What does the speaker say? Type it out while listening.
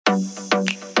Hey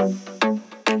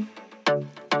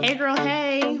girl,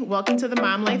 hey, welcome to the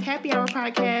Mom Life Happy Hour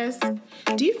podcast.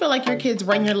 Do you feel like your kids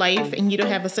run your life and you don't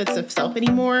have a sense of self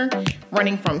anymore?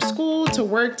 Running from school to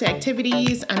work to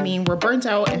activities, we're burnt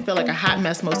out and feel like a hot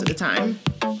mess most of the time.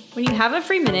 When you have a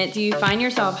free minute, do you find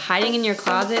yourself hiding in your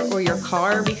closet or your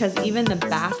car because even the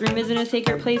bathroom isn't a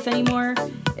sacred place anymore?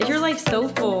 Is your life so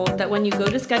full that when you go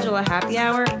to schedule a happy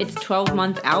hour, it's 12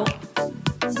 months out?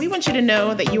 We want you to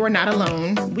know that you are not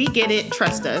alone. We get it,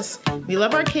 trust us. We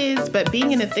love our kids, but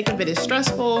being in the thick of it is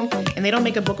stressful, and they don't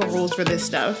make a book of rules for this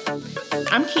stuff.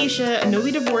 I'm Keisha, a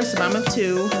newly divorced mom of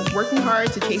two, working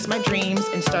hard to chase my dreams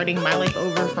and starting my life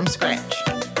over from scratch.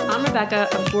 I'm Rebecca,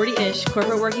 a 40-ish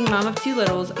corporate working mom of two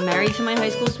littles, married to my high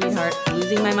school sweetheart,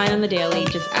 losing my mind on the daily,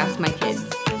 just ask my kids.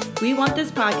 We want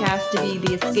this podcast to be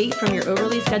the escape from your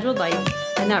overly scheduled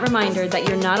life and that reminder that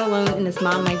you're not alone in this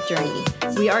mom life journey.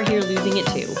 We are here losing it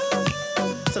too.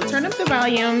 So turn up the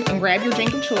volume and grab your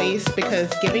drink of choice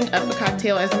because giving up a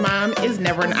cocktail as a mom is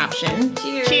never an option.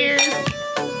 Cheers. Cheers.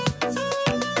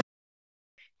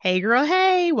 Hey girl,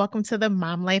 hey, welcome to the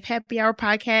Mom Life Happy Hour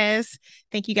podcast.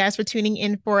 Thank you guys for tuning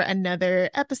in for another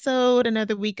episode,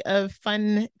 another week of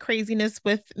fun craziness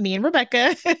with me and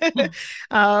Rebecca.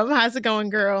 How's it going,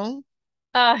 girl?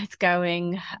 It's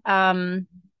going.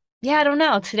 Yeah, I don't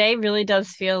know. Today really does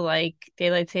feel like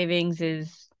daylight savings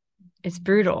is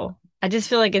brutal. I just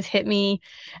feel like it's hit me.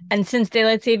 And since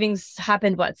daylight savings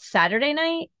happened, Saturday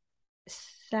night?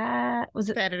 Was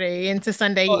it Saturday into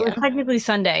Sunday? Well, yeah, it was technically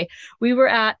Sunday. We were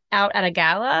out at a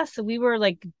gala, so we were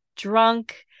like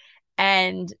drunk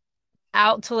and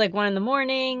out till like 1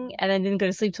 a.m, and then didn't go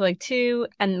to sleep till like 2.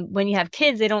 And when you have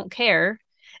kids, they don't care.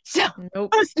 So,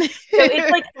 nope. So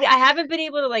it's like I haven't been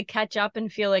able to like catch up and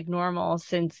feel like normal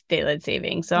since daylight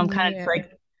saving. So I'm kind of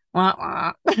like, wah,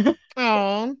 wah.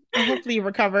 Oh, hopefully you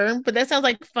recover. But that sounds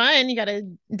like fun. You got to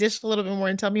dish a little bit more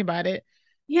and tell me about it.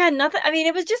 Yeah, nothing. I mean,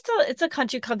 it was just it's a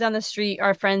country club down the street.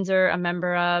 Our friends are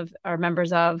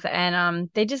members of, and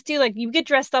they just do like you get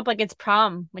dressed up like it's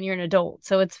prom when you're an adult.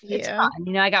 So it's fun.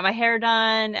 You know, I got my hair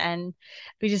done and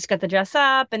we just got the dress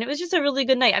up and it was just a really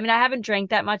good night. I mean, I haven't drank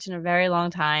that much in a very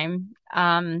long time.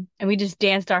 And we just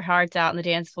danced our hearts out on the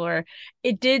dance floor.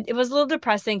 It was a little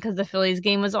depressing because the Phillies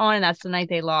game was on and that's the night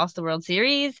they lost the World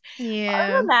Series. Yeah.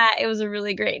 Other than that, it was a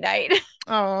really great night.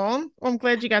 Oh, I'm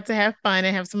glad you got to have fun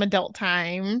and have some adult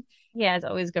time. Yeah, it's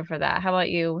always good for that. How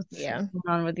about you? What's going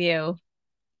on with you?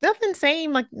 Nothing,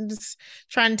 same, like just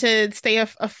trying to stay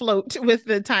afloat with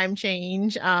the time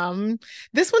change.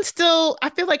 This one still, I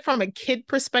feel like from a kid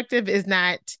perspective is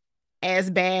not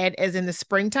as bad as in the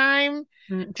springtime.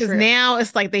 Because now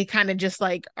it's like they kind of just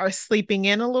like are sleeping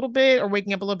in a little bit or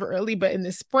waking up a little bit early. But in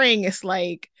the spring, it's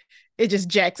like it just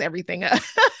jacks everything up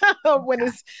when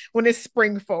it's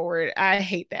spring forward. I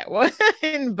hate that one. But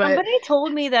somebody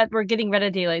told me that we're getting rid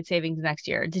of daylight savings next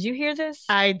year. Did you hear this?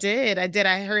 I did.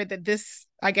 I heard that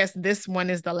I guess this one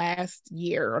is the last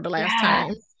year or the last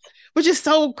time. Which is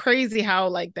so crazy how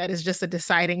like that is just a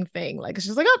deciding thing. Like it's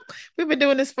just like, oh, we've been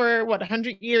doing this for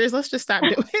 100 years. Let's just stop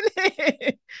doing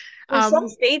it. Well, some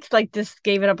states like just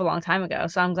gave it up a long time ago.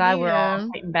 So I'm glad we're all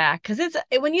fighting back. Because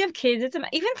when you have kids,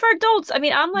 even for adults. I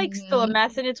mean, I'm like still a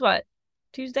mess and it's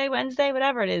Tuesday, Wednesday,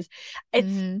 whatever it is.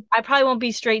 I probably won't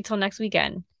be straight till next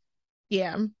weekend.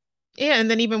 Yeah. Yeah.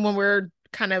 And then even when we're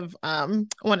kind of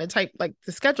want to type like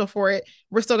the schedule for it,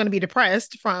 we're still going to be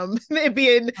depressed from it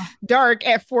being dark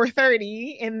at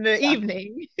 4:30 in the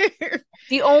evening.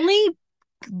 The only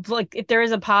like if there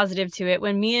is a positive to it,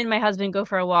 when me and my husband go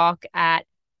for a walk at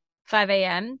 5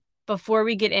 a.m. before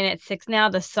we get in at 6 now,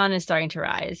 the sun is starting to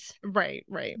rise. Right.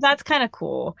 That's kind of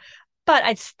cool. But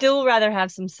I'd still rather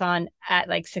have some sun at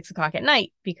like 6 o'clock at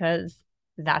night because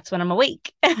that's when I'm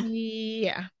awake.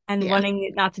 Yeah. And wanting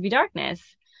it not to be darkness.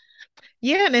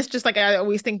 Yeah, and it's just like I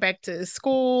always think back to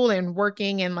school and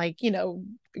working and like,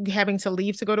 having to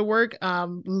leave to go to work,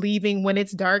 leaving when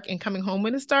it's dark and coming home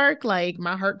when it's dark. Like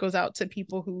my heart goes out to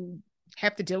people who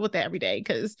have to deal with that every day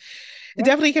because it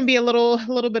definitely can be a little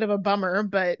bit of a bummer,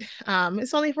 but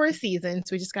it's only for a season,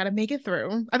 so we just got to make it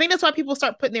through. I think that's why people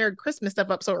start putting their Christmas stuff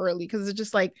up so early because it's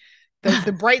just like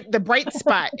the bright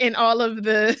spot in all of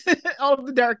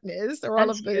the darkness or all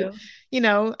of the,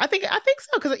 I think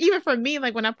so. Cause even for me,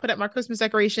 like when I put up my Christmas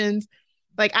decorations,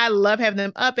 like I love having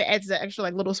them up. It adds an extra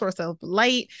like little source of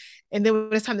light. And then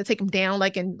when it's time to take them down,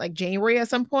 like in like January at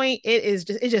some point,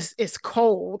 it's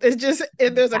cold. There's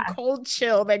a cold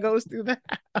chill that goes through the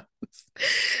house.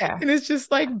 Yeah. And it's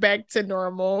just like back to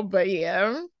normal. But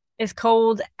yeah. It's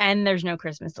cold and there's no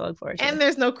Christmas to look forward to. And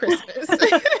there's no Christmas.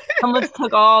 Almost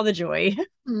took all the joy.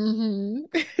 Hmm.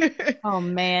 Oh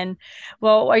man.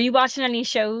 Well, are you watching any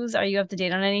shows? Are you up to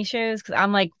date on any shows? Because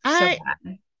I'm like so I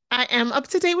bad. I am up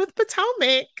to date with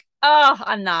Potomac. Oh,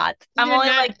 I'm not. I'm You're only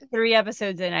not like 3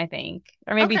 episodes in, I think,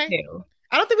 or maybe okay. two.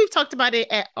 I don't think we've talked about it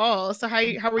at all. So how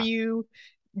are you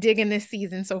digging this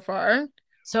season so far?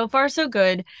 So far, so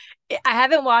good. I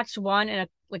haven't watched one in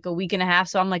a week and a half,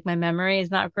 so I'm like my memory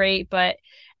is not great, but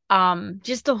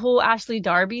just the whole Ashley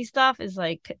Darby stuff is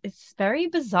like it's very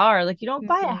bizarre. Like you don't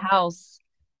buy a Mhm. house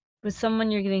with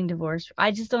someone you're getting divorced.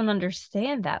 I just don't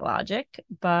understand that logic,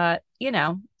 but you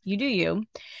do you.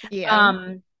 Yeah.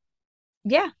 Um,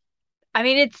 yeah. I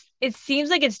mean, it seems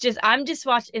like it's just I'm just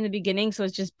watched in the beginning, so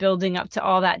it's just building up to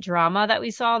all that drama that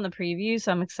we saw in the preview.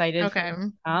 So I'm excited for Okay.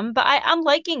 but I'm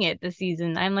liking it this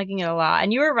season. I'm liking it a lot.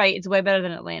 And you were right, it's way better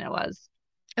than Atlanta was.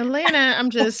 Atlanta,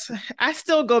 I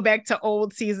still go back to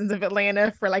old seasons of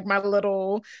Atlanta for like my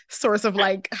little source of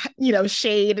like,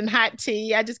 shade and hot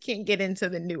tea. I just can't get into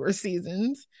the newer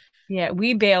seasons. Yeah,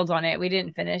 we bailed on it. We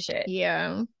didn't finish it.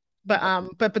 Yeah.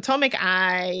 But Potomac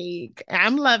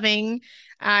I'm loving.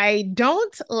 I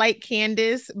don't like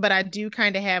Candace, but I do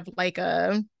kind of have like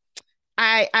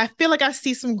I feel like I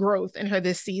see some growth in her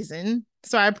this season.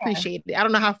 So I Yeah. appreciate it. I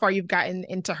don't know how far you've gotten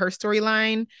into her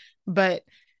storyline, but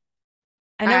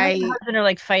I know her and her I husband are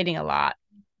like fighting a lot.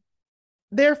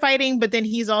 they're fighting, but then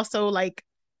he's also like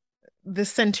the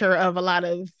center of a lot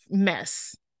of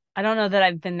mess. I don't know that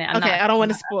I've been there. Okay, I don't I'm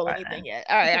want to not that spoil far anything then. yet.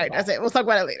 All right, It's that's it. We'll talk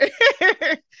about it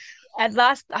later. At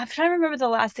last, I'm trying to remember the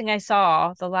last thing I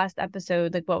saw, the last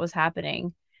episode, like what was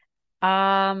happening.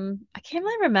 I can't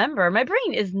really remember. My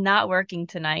brain is not working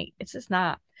tonight. It's just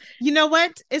not. You know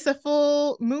what? It's a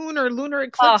full moon or lunar Oh,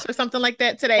 eclipse or something like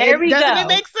that today. there It we doesn't it go.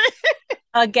 make sense?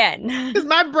 Again. Because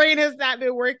my brain has not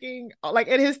been working. Like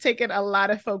it has taken a lot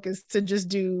of focus to just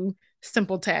do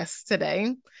simple tasks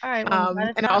today. All right, well, I'm glad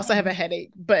it's And I not also have a me.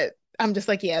 headache, but I'm just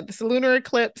like, yeah, this lunar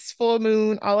eclipse, full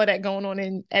moon, all of that going on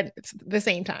in at the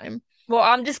same time. Well,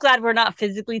 I'm just glad we're not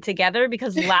physically together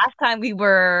because last time we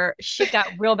were, shit got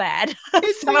real bad.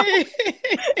 It So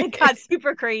it did. got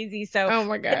super crazy. So Oh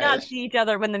my we cannot gosh. see each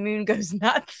other when the moon goes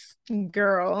nuts.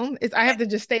 Girl, I have to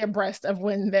just stay abreast of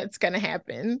when that's gonna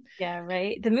happen. Yeah,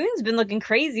 right. The moon's been looking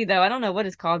crazy though. I don't know what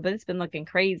it's called, but it's been looking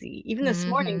crazy. Even this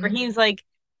morning, Hmm. Raheem's like,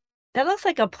 that looks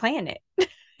like a planet.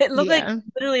 It looked like Yeah.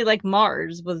 literally like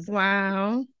Mars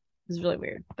Wow. was really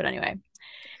weird. But anyway.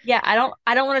 Yeah, I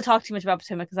don't want to talk too much about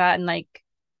Potomac because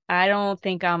I don't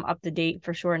think I'm up to date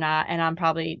for sure not. And I'm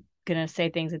probably gonna say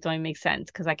things that don't even make sense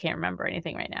because I can't remember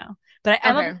anything right now. But I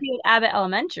am up to Okay. date with Abbott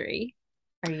Elementary.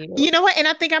 Are you? You know what? And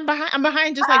I think I'm behind. I'm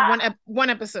behind just like Ah, one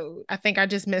episode. I think I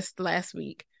just missed last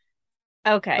week.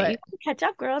 okay. You But can catch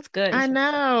up, girl. It's good. I It's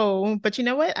know. But you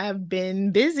know what? I've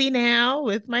been busy now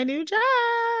with my new job.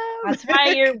 That's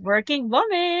right, you're a working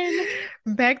woman.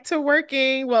 Back to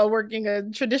working. Well, working a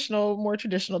more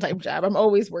traditional type job. I'm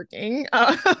always working.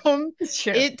 It's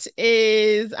true. It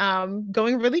is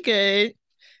going really good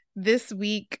this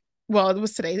week. Well, it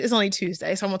was today. It's only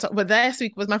Tuesday, so I'm gonna talk. But last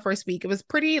week was my first week. It was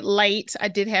pretty light. I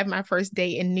did have my first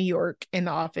day in New York in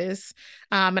the office,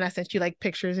 and I sent you like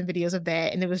pictures and videos of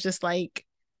that, and it was just like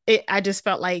it. I just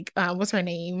felt like what's her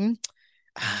name?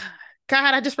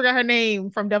 God, I just forgot her name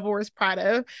from Devil Wears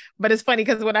Prada. But it's funny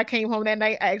because when I came home that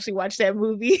night, I actually watched that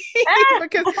movie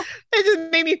because Ah! it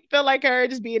just made me feel like her,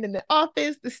 just being in the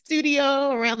office, the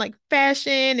studio, around like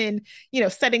fashion and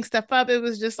setting stuff up. It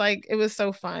was just like it was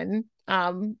so fun.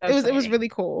 So It was exciting. really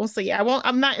cool. So yeah,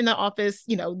 I'm not in the office,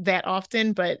 that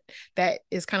often, but that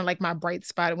is kind of like my bright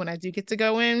spot when I do get to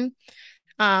go in.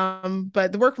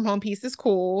 But the work from home piece is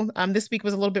cool. This week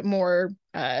was a little bit more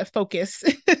focused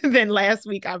than last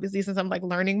week, obviously, since I'm like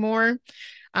learning more,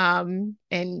 and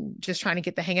just trying to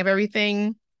get the hang of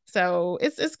everything. So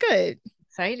it's good.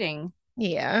 Exciting.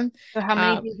 Yeah. So how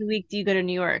many Um, days a week do you go to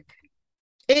New York?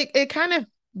 it kind of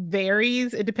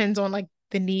varies. It depends on like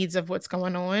the needs of what's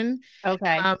going on.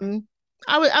 Okay. Um,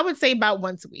 I would say about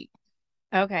once a week.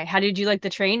 Okay. How did you like the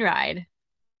train ride?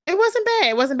 It wasn't bad.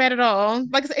 It wasn't bad at all.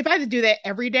 Like I said, if I had to do that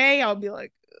every day, I would be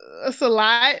like, it's a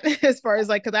lot as far as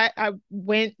like, because I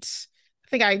went, I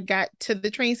think I got to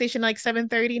the train station like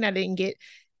 7:30 and I didn't get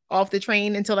off the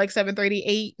train until like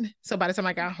 7:38. So by the time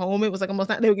I got home, it was like almost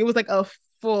not, it was like a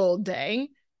full day,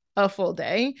 a full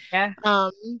day. Yeah.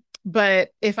 Um, But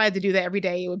if I had to do that every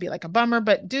day, it would be like a bummer.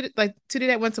 But to do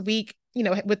that once a week,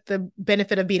 with the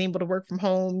benefit of being able to work from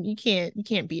home, you can't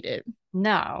beat it.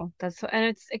 No,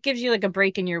 and it gives you like a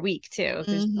break in your week too. It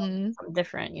gives you Hmm. something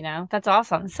different, you know. That's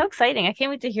awesome. It's so exciting. I can't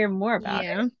wait to hear more about it.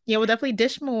 Yeah. Yeah, we'll definitely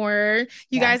dish more.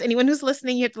 You Yeah. guys, anyone who's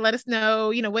listening, you have to let us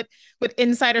know, what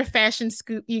insider fashion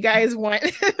scoop you guys want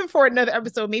for another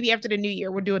episode. Maybe after the new year,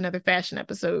 we'll do another fashion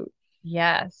episode.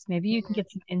 Yes. Maybe you can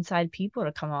get some inside people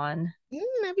to come on.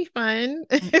 That'd be fun.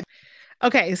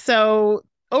 Okay, so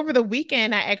over the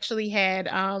weekend, I actually had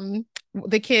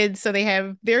the kids. So they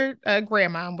have their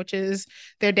grandma, which is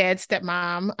their dad's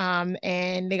stepmom,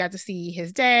 and they got to see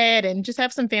his dad and just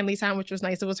have some family time, which was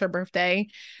nice. It was her birthday,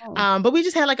 Oh, but we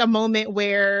just had like a moment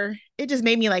where it just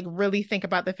made me like really think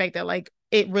about the fact that like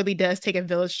it really does take a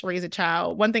village to raise a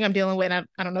child. One thing I'm dealing with, and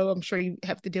I don't know, I'm sure you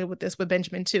have to deal with this with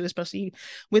Benjamin too, especially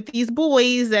with these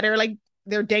boys that are like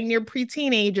they're dang near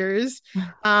pre-teenagers,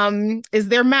 is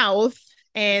their mouth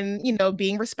and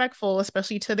being respectful,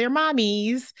 especially to their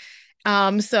mommies.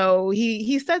 So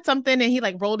he said something and he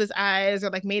like rolled his eyes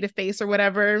or like made a face or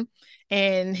whatever,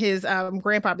 and his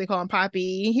grandpa, they call him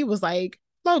Poppy, he was like,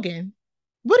 Logan,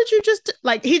 what did you just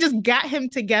like? He just got him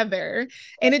together,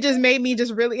 and it just made me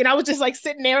just really, and I was just like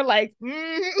sitting there like,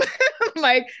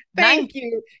 like, nice. thank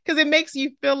you, because it makes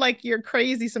you feel like you're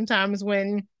crazy sometimes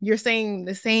when you're saying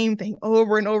the same thing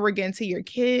over and over again to your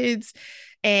kids,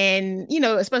 and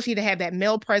especially to have that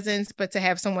male presence, but to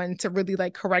have someone to really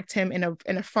like correct him in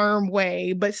a firm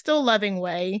way but still loving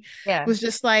way Yeah. was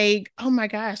just like, oh my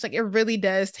gosh, like it really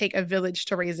does take a village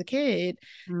to raise a kid.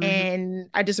 Mhm. And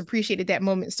I just appreciated that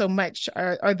moment so much.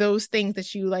 Are those things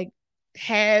that you like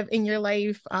have in your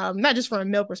life, not just from a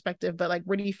male perspective, but like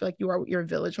where do you feel like you are with your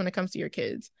village when it comes to your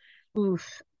kids?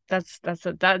 Oof.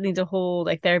 That needs a whole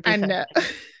like therapy I session. know.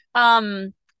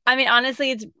 Um, I mean,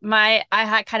 honestly, kind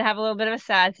of have a little bit of a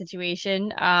sad situation.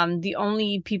 The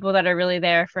only people that are really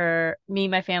there for me,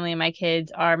 my family, and my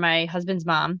kids are my husband's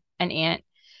mom and aunt.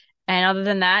 And other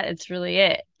than that, it's really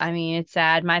it. I mean, it's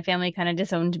sad. My family kind of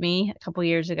disowned me a couple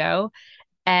years ago,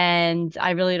 and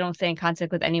I really don't stay in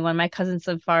contact with anyone. My cousins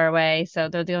live far away, so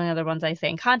they're the only other ones I stay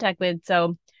in contact with.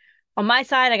 So on my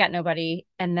side, I got nobody.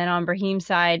 And then on Brahim's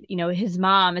side, his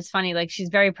mom, it's funny, like she's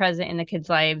very present in the kids'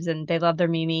 lives and they love their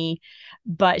Mimi,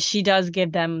 but she does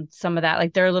give them some of that.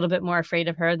 Like they're a little bit more afraid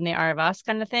of her than they are of us,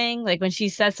 kind of thing. Like when she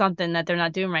says something that they're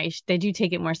not doing right, they do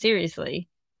take it more seriously.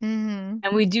 Hmm.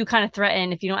 And we do kind of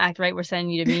threaten, if you don't act right, we're sending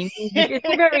you to Mimi.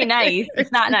 It's very nice.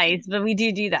 It's not nice, but we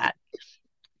do that.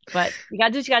 But you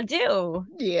gotta do what you gotta do.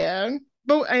 Yeah.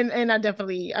 But and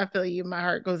I feel you. My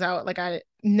heart goes out. Like I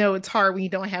know it's hard when you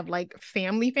don't have like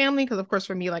family, because of course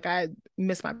for me, like I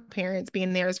miss my parents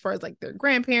being there as far as like their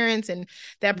grandparents and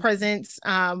that presence.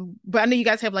 But I know you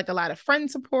guys have like a lot of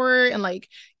friend support and like,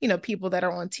 people that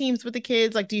are on teams with the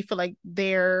kids. Like, do you feel like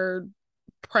their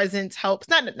presence helps?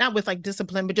 Not with like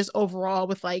discipline, but just overall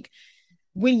with like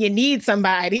when you need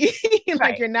somebody, like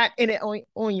Right. you're not in it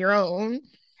on your own.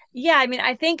 Yeah, I mean,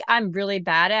 I think I'm really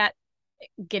bad at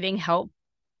getting help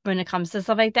when it comes to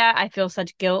stuff like that. I feel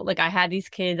such guilt. Like I had these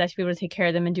kids, I should be able to take care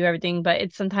of them and do everything, but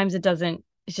it's sometimes it doesn't,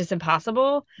 it's just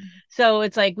impossible. So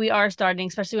it's like we are starting,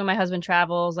 especially when my husband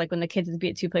travels, like when the kids be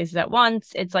at two places at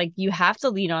once, it's like you have to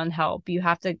lean on help. You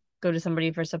have to go to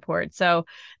somebody for support. So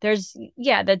there's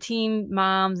yeah, the team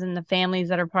moms and the families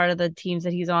that are part of the teams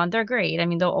that he's on, they're great. I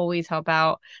mean, they'll always help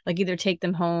out, like either take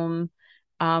them home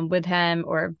with him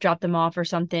or drop them off or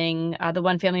something. The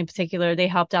one family in particular, they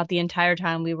helped out the entire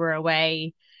time we were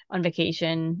away on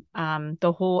vacation.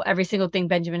 Every single thing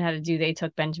Benjamin had to do, they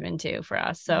took Benjamin to for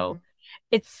us. So Mhm.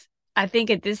 it's, I think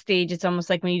at this stage, it's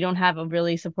almost like when you don't have a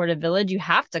really supportive village, you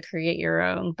have to create your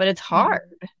own, but it's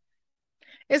hard. Mhm.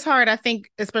 It's hard. I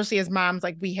think, especially as moms,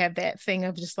 like we have that thing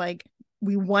of just like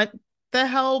we want the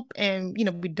help and we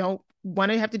don't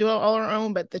want to have to do it all on our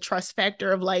own, but the trust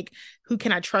factor of like who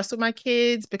can I trust with my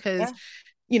kids? Because Yeah.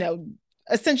 you know,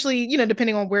 essentially,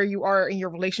 depending on where you are in your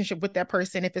relationship with that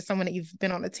person, if it's someone that you've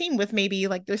been on a team with, maybe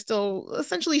like they're still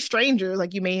essentially strangers.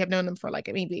 Like you may have known them for like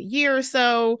maybe a year or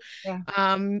so. Yeah.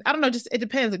 I don't know, just it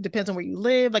depends. It depends on where you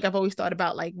live. Like I've always thought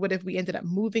about like what if we ended up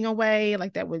moving away?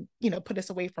 Like that would, put us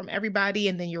away from everybody.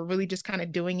 And then you're really just kind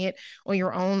of doing it on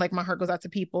your own. Like my heart goes out to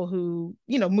people who,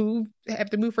 have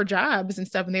to move for jobs and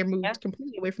stuff, and they're Yeah. moved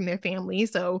completely away from their family.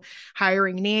 So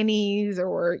hiring nannies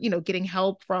or getting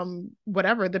help from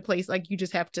whatever the place, like you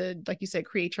just have to, like you said,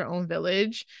 create your own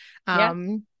village. Yeah.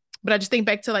 But I just think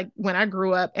back to like when I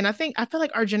grew up, and I feel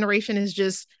like our generation is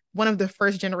just one of the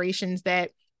first generations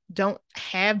that don't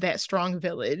have that strong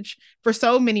village for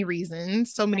so many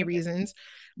reasons, I agree.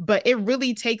 but it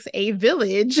really takes a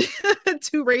village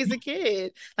to raise a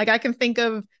kid. Like I can think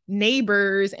of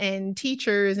neighbors and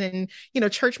teachers and,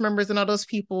 church members and all those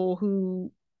people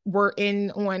who were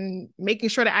in on making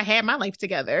sure that I had my life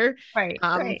together. Right,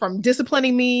 right. From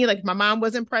disciplining me, like my mom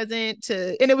wasn't present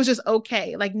and it was just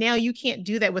okay. Like now you can't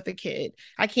do that with a kid.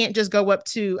 I can't just go up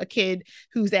to a kid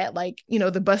who's at like,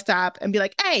 the bus stop and be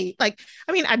like, hey, like,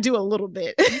 I mean, I do a little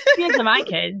bit. To my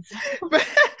kids.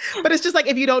 but it's just like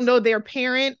if you don't know their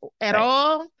parent at Right.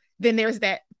 all, then there's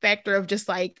that factor of just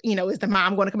like, is the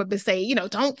mom going to come up and say,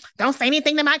 don't say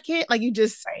anything to my kid? Like you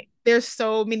just, Right. there's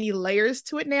so many layers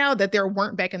to it now that there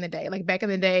weren't back in the day. Like back in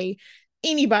the day,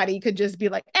 anybody could just be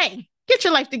like, hey, get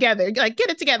your life together, like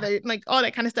get it together, like all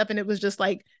that kind of stuff. And it was just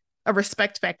like a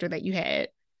respect factor that you had.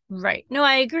 Right. No,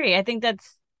 I agree. I think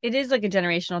it is like a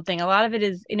generational thing. A lot of it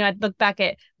is, I look back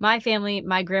at my family.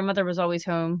 My grandmother was always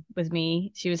home with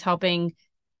me. She was helping.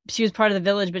 She was part of the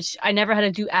village, but I never had to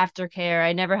do aftercare.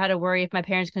 I never had to worry if my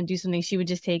parents couldn't do something. She would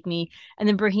just take me. And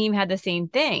then Brahim had the same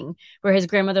thing, where his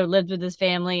grandmother lived with his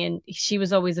family, and she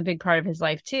was always a big part of his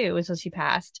life too until she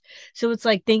passed. So it's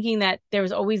like thinking that there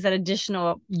was always that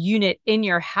additional unit in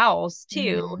your house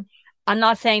too. Mm-hmm. I'm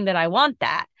not saying that I want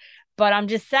that, but I'm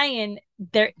just saying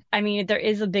there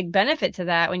is a big benefit to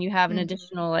that when you have an Mm-hmm.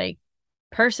 additional like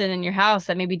person in your house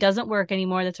that maybe doesn't work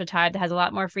anymore, that's retired, that has a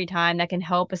lot more free time, that can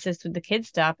help assist with the kids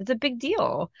stuff. It's a big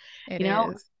deal. It You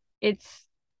know, is. it's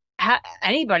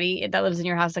anybody that lives in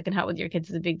your house that can help with your kids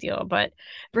is a big deal. But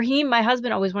Raheem, my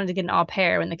husband, always wanted to get an au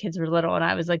pair when the kids were little, and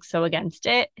I was like so against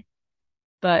it.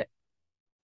 But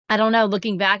I don't know.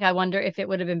 Looking back, I wonder if it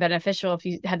would have been beneficial if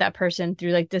you had that person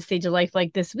through like this stage of life,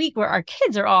 like this week, where our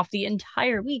kids are off the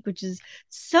entire week, which is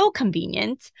so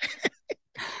convenient.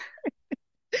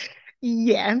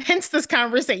 Yeah, hence this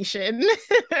conversation.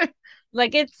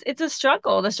 Like it's a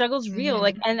struggle. The struggle's real.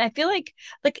 Like, Mm-hmm. and I feel like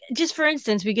just for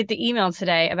instance, we get the email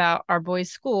today about our boys'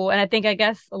 school, and I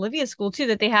guess Olivia's school too,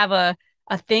 that they have a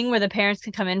thing where the parents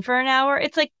can come in for an hour.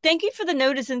 It's like, thank you for the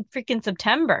notice in freaking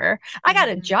September. I got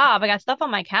a Mm-hmm. job. I got stuff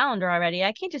on my calendar already.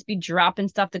 I can't just be dropping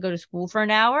stuff to go to school for an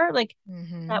hour. Like,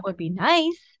 Mm-hmm. that would be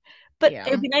nice. But it would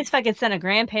Yeah. be nice if I could send a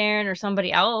grandparent or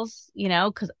somebody else,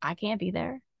 because I can't be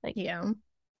there. Yeah.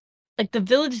 Like the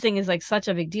village thing is like such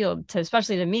a big deal to,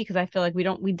 especially to me, because I feel like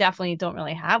we definitely don't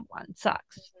really have one. It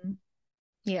sucks.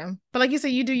 Yeah. But like you said,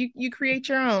 you create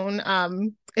your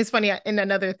own. It's funny, and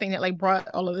another thing that like brought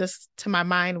all of this to my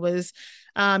mind was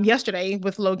yesterday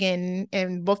with Logan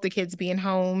and both the kids being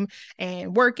home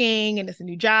and working and it's a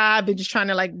new job and just trying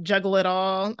to like juggle it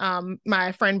all.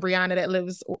 My friend Brianna that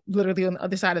lives literally on the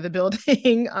other side of the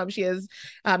building, she has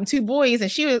two boys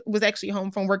and she was actually home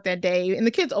from work that day and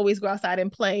the kids always go outside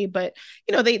and play, but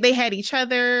they had each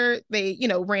other. They,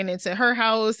 ran into her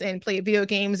house and played video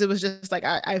games. It was just like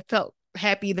I felt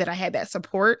happy that I had that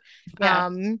support. Yeah,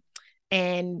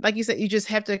 And like you said, you just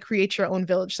have to create your own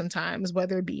village sometimes,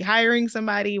 whether it be hiring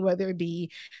somebody, whether it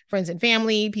be friends and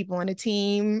family, people on a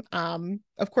team.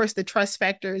 Of course, the trust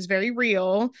factor is very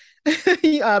real.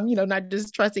 Not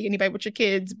just trusting anybody with your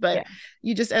kids, but yeah,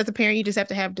 you just as a parent, you just have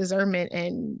to have discernment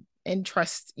and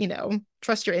trust,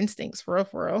 trust your instincts for real,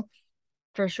 for real.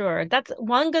 for sure. That's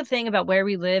one good thing about where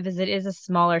we live is it is a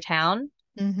smaller town.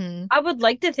 Mm-hmm. I would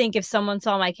like to think if someone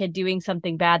saw my kid doing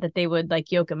something bad that they would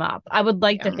like yoke him up. I would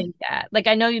like to Yeah. think that. Like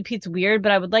I know it's weird,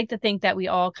 but I would like to think that we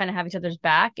all kind of have each other's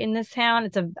back in this town.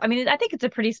 I think it's a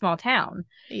pretty small town,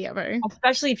 Yeah, very.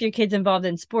 especially if your kid's involved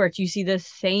in sports. You see the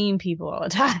same people all the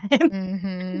time.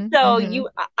 Mm-hmm. So Mm-hmm.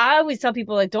 I always tell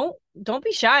people like don't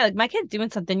be shy. Like my kid's doing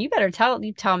something, you better tell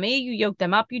me. You yoke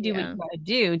them up. You do what you Yeah. gotta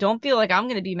do. Don't feel like I'm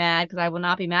gonna be mad because I will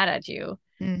not be mad at you.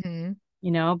 Mm-hmm.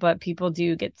 But people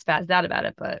do get spazzed out about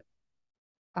it. But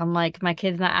I'm like, my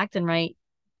kid's not acting right.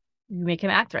 You make him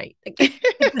act right. Like,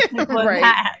 it's as simple as Right.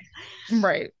 that.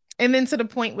 Right. And then to the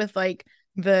point with like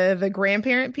the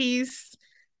grandparent piece,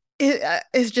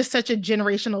 it's just such a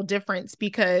generational difference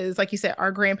because like you said,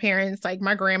 our grandparents, like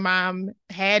my grandmom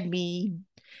had me,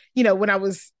 when I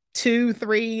was 2,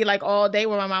 3, like all day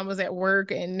when my mom was at work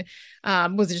and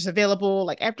was just available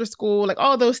like after school, like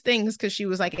all those things because she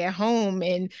was like at home.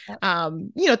 And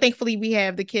Yep. thankfully we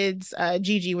have the kids,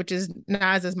 Gigi, which is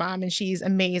Naz's mom, and she's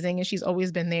amazing and she's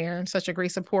always been there and such a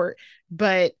great support.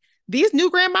 But these new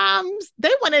grandmoms,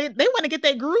 they want to get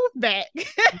that groove back.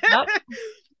 Yep.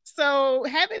 So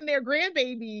having their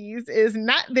grandbabies is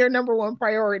not their number one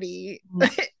priority No.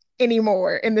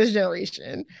 anymore in this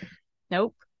generation.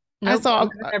 Nope. I Nope. They're saw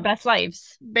living their best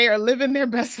lives. they are living their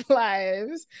best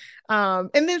lives. And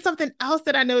then something else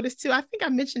that I noticed too, I think I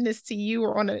mentioned this to you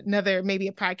or on another, maybe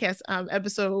a podcast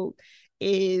episode,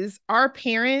 is our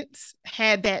parents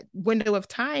had that window of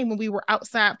time when we were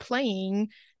outside playing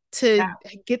to Yeah.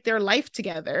 get their life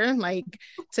together, like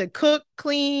to cook,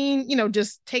 clean,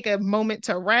 just take a moment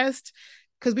to rest.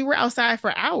 Because we were outside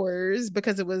for hours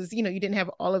because it was, you didn't have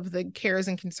all of the cares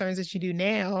and concerns that you do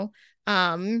now.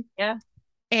 Yeah.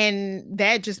 And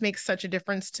that just makes such a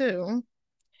difference too.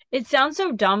 It sounds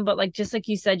so dumb, but like just like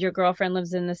you said, your girlfriend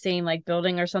lives in the same like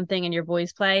building or something, and your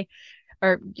boys play,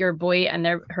 or your boy and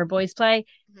her boys play.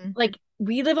 Mm-hmm. Like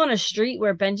we live on a street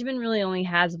where Benjamin really only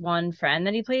has one friend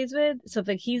that he plays with. So if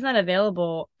like he's not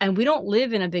available, and we don't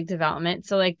live in a big development,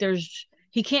 so like there's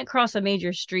he can't cross a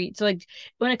major street. So like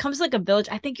when it comes to like a village,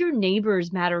 I think your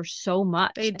neighbors matter so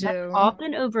much. They And that's do.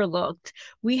 often overlooked.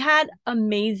 We had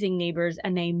amazing neighbors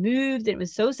and they moved, and it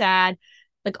was so sad.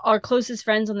 Like our closest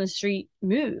friends on the street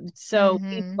moved. So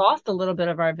we Mm-hmm. lost a little bit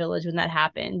of our village when that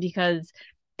happened because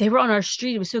they were on our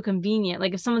street. It was so convenient.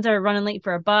 Like if someone's ever running late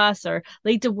for a bus or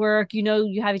late to work,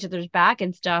 you have each other's back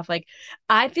and stuff. Like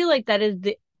I feel like that is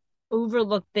the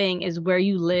overlooked thing is where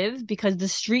you live, because the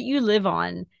street you live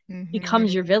on becomes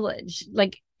Mm-hmm. your village.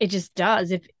 Like it just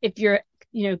does. If your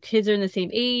kids are in the same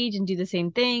age and do the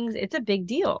same things, it's a big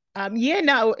deal. Yeah,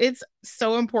 no, it's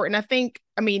so important.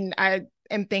 I mean, I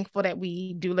am thankful that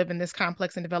we do live in this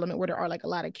complex and development where there are like a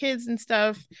lot of kids and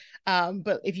stuff.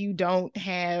 But if you don't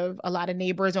have a lot of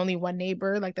neighbors, only one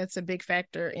neighbor, like that's a big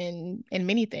factor in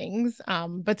many things.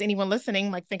 But to anyone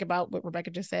listening, like think about what Rebecca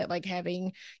just said, like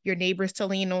having your neighbors to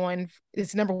lean on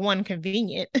is number one,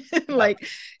 convenient. Yep. Like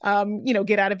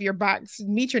get out of your box,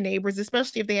 meet your neighbors,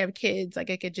 especially if they have kids. Like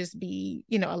it could just be,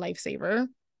 a lifesaver.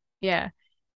 Yeah.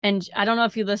 And I don't know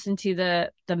if you listen to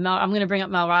the Mel. I'm going to bring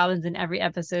up Mel Robbins in every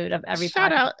episode of every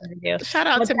Shout podcast out, I do. shout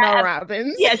out But to Mel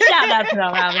Robbins. yeah, shout out to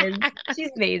Mel Robbins.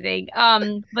 She's amazing.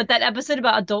 But that episode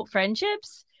about adult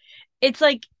friendships, it's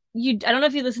like I don't know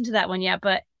if you listened to that one yet,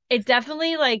 but it's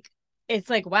definitely like it's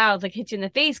like wow, it's like hit you in the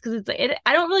face because it's like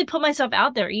I don't really put myself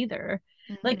out there either.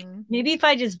 Like Mm-hmm. maybe if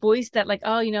I just voiced that, like,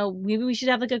 oh, maybe we should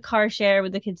have like a car share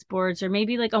with the kids' sports, or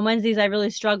maybe like on Wednesdays I really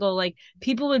struggle, like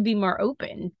people would be more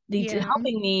open to Yeah.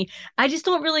 helping me. I just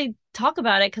don't really talk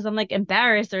about it because I'm like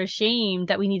embarrassed or ashamed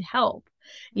that we need help,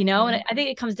 and Mm-hmm. I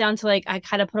think it comes down to like I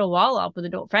kind of put a wall up with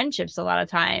adult friendships a lot of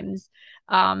times.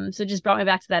 So it just brought me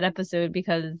back to that episode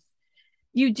because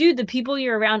the people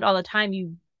you're around all the time,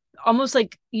 you almost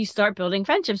like you start building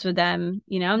friendships with them.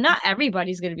 Not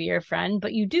everybody's going to be your friend,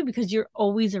 but you do because you're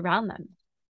always around them,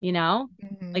 you know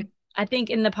Mm-hmm. like I think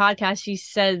in the podcast she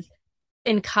says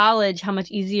in college how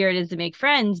much easier it is to make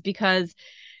friends because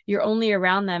you're only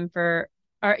around them for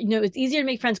or it's easier to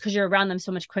make friends because you're around them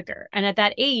so much quicker, and at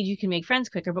that age you can make friends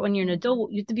quicker, but when you're an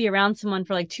adult you have to be around someone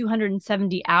for like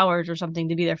 270 hours or something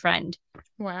to be their friend.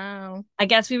 Wow. I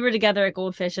guess we were together at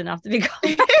Goldfish enough to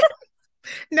become.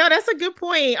 No, that's a good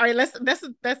point. All right,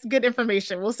 that's good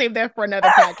information. We'll save that for another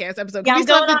podcast episode Yeah, because we I'm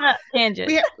still have going to on a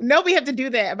tangent. we have to do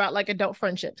that about like adult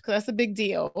friendships because that's a big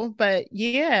deal. But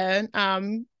yeah,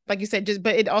 like you said, just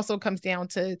but it also comes down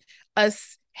to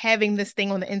us having this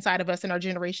thing on the inside of us in our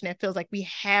generation that feels like we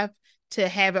have to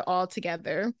have it all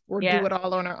together or do Yeah, it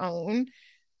all on our own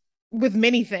with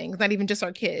many things, not even just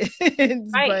our kids. right.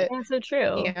 But That's so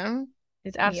true. yeah,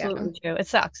 It's yeah. absolutely true. It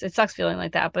sucks. It sucks feeling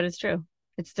like that, but it's true.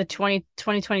 It's the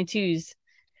 2022's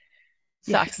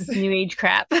sucks. Yes. This new age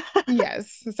crap.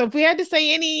 Yes. So if we had to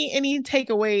say any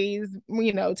takeaways,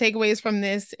 takeaways from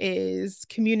this is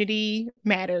community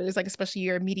matters, like especially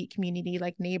your immediate community,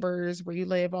 like neighbors, where you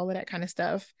live, all of that kind of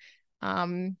stuff.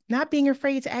 Not being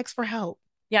afraid to ask for help.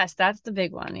 Yes, that's the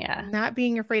big one. Yeah. Not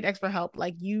being afraid to ask for help.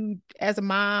 Like you as a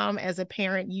mom, as a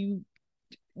parent, you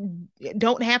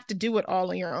don't have to do it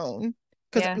all on your own.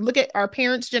 Because Yeah. look at our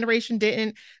parents' generation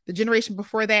didn't, the generation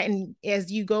before that, and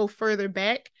as you go further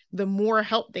back, the more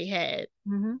help they had.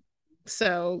 Mm-hmm.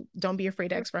 So don't be afraid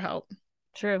to ask for help.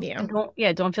 True. Yeah.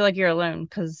 And don't feel like you're alone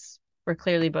because we're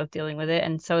clearly both dealing with it.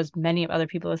 And so is many of other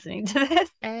people listening to this.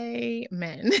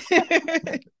 Amen.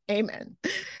 Amen.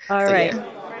 All So right.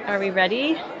 yeah. Are we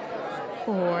ready?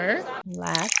 Or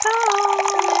Let's go.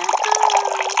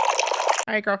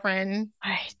 all right, girlfriend.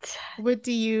 All right. What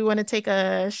do you want to take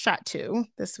a shot to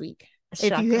this week?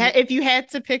 Shot. If you had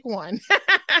to pick one.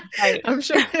 Right. I'm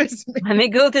sure there's Let me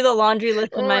go through the laundry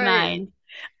list in all my right.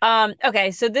 mind.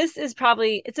 Okay, so this is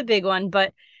probably it's a big one,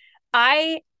 but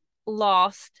I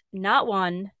lost not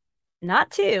one,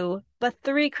 not two, but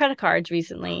three credit cards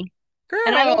recently.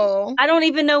 And Girl. I don't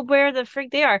even know where the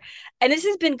freak they are. And this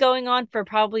has been going on for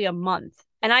probably a month.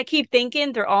 And I keep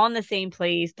thinking they're all in the same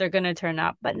place, they're gonna turn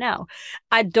up. But no.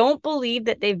 I don't believe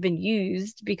that they've been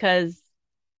used because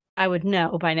I would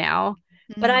know by now.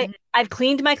 But Mm-hmm. I've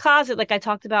cleaned my closet like I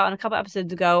talked about on a couple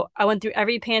episodes ago. I went through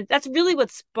every pant. That's really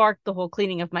what sparked the whole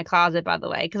cleaning of my closet, by the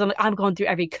way, because I'm going through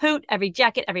every coat, every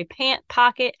jacket, every pant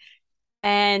pocket,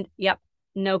 and yep,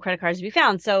 no credit cards to be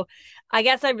found. So I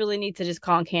guess I really need to just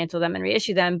call and cancel them and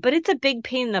reissue them. But it's a big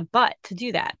pain in the butt to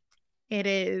do that. It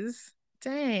is.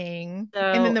 Dang.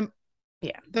 And then So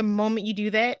yeah, the moment you do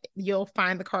that, you'll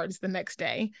find the cards the next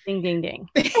day. ding ding ding.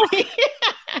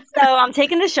 So I'm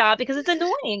taking the shot because it's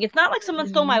annoying. It's not like someone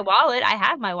stole my wallet. I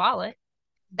have my wallet.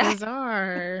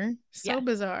 Bizarre. So Yes.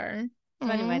 bizarre. So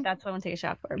anyway, Aw. that's what I want to take a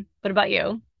shot for. What about you?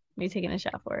 What are you taking a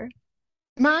shot for?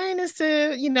 Mine is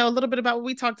to, a little bit about what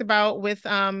we talked about with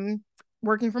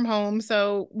working from home.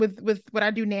 So with what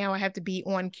I do now, I have to be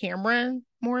on camera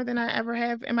more than I ever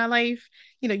have in my life.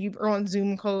 You are on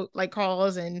Zoom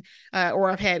calls and or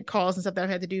I've had calls and stuff that I've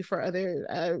had to do for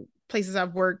other places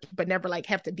I've worked, but never like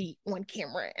have to be on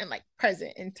camera and like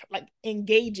present and like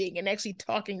engaging and actually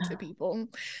talking to people.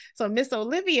 So Miss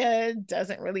Olivia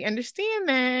doesn't really understand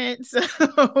that. So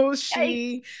Yikes.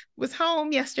 she was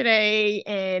home yesterday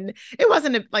and it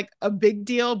wasn't a big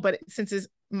deal, but since it's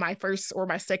my first or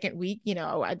my second week,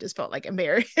 I just felt like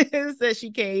embarrassed that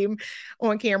she came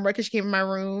on camera because she came in my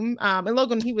room. And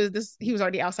Logan, he was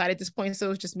already outside at this point, so it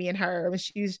was just me and her. And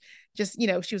she's just,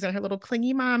 she was in her little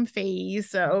clingy mom phase.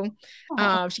 So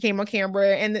Oh. she came on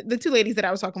camera, and the two ladies that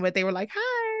I was talking with, they were like,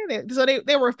 "Hi." So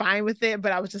they were fine with it,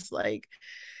 but I was just like,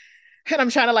 and I'm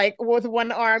trying to like with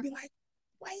one arm be like,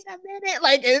 wait a minute,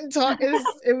 like and talk is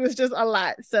it was just a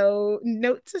lot. So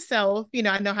note to self,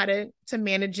 I know how to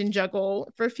manage and juggle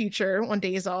for future on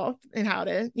days off and how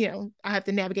to, I have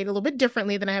to navigate a little bit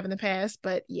differently than I have in the past.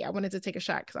 But yeah, I wanted to take a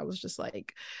shot because I was just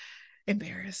like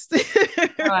embarrassed.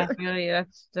 Oh, I feel you.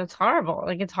 That's horrible.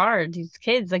 Like it's hard. These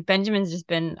kids, like Benjamin's just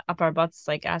been up our butts,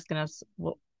 like asking us,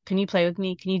 well, can you play with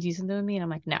me? Can you do something with me? And I'm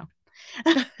like, no,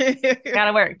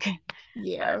 gotta work.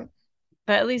 Yeah.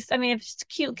 But at least, I mean, if it's a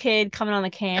cute kid coming on the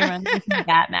camera, I'm not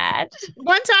that mad.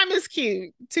 One time is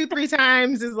cute. Two, three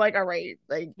times is like, all right,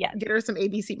 like Yes. get her some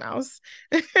ABC mouse.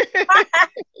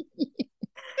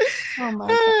 Oh my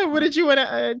God. What did you want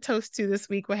to toast to this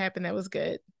week? What happened that was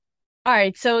good? All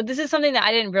right. So this is something that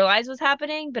I didn't realize was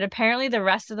happening, but apparently the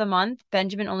rest of the month,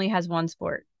 Benjamin only has one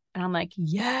sport. And I'm like,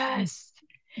 yes.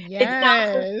 It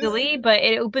sounds so Yes. silly, but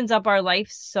it opens up our life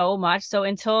so much. So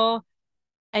until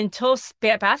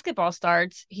basketball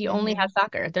starts, he only Mm-hmm. has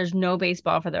soccer. There's no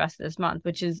baseball for the rest of this month,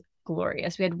 which is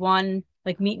glorious. We had one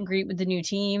like meet and greet with the new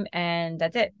team, and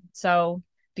that's it. So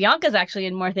Bianca's actually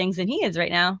in more things than he is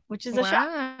right now, which is a shock.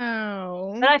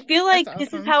 Wow. But I feel That's like this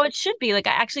is awesome. how it should be. Like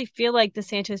I actually feel like the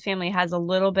Sanchez family has a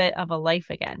little bit of a life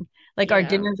again. Like our Yeah.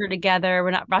 dinners are together.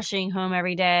 We're not rushing home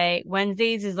every day.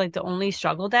 Wednesdays is like the only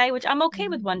struggle day, which I'm okay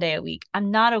with Mhm. one day a week.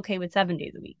 I'm not okay with 7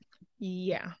 days a week.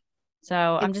 Yeah. So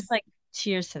I'm just It's like,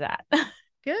 cheers to that.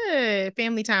 good.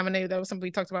 Family time. I know that was something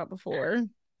we talked about before.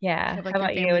 Yeah. Have How like your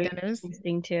about you? family What are you dinners.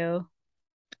 listening to?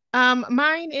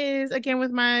 Mine is again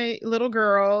with my little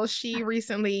girl. She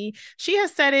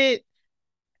has said it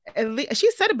at least she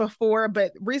said it before,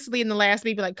 but recently in the last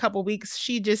maybe like couple weeks,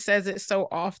 she just says it so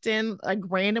often, like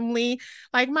randomly,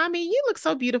 like "Mommy, you look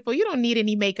so beautiful. You don't need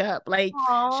any makeup." Like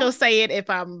Aw. she'll say it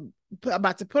if I'm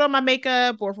about to put on my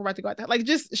makeup or if we're about to go out there. Like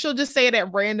just she'll just say it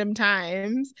at random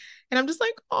times, and I'm just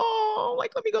like, "Oh,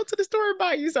 like let me go to the store and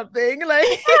buy you something." Like,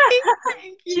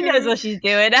 thank She knows you. what she's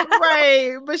doing.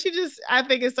 Right. But I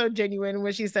think it's so genuine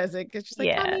when she says it because she's like,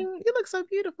 Yeah. "Mommy, you look so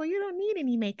beautiful. You don't need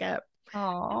any makeup." And it's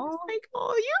Oh. like,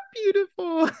 "Oh, you're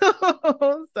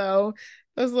beautiful." So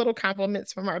those little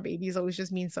compliments from our babies always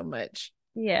just mean so much.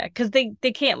 Yeah, because they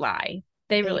can't lie.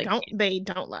 They really can't. They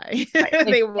don't lie. Right.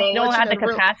 They They will don't let you have know the the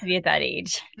real. capacity at that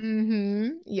age.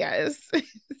 Yes.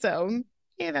 So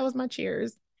yeah, that was my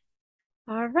cheers.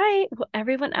 All right. Well,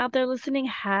 everyone out there listening,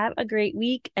 have a great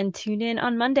week and tune in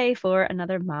on Monday for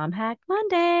another Mom Hack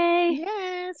Monday.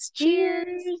 Yes.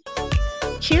 Cheers. Cheers.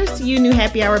 Cheers to you, new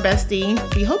happy hour bestie.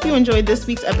 We hope you enjoyed this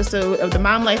week's episode of the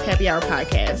Mom Life Happy Hour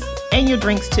podcast and your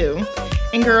drinks too.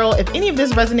 And girl, if any of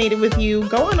this resonated with you,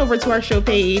 go on over to our show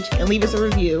page and leave us a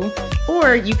review,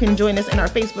 or you can join us in our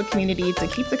Facebook community to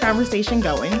keep the conversation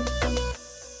going.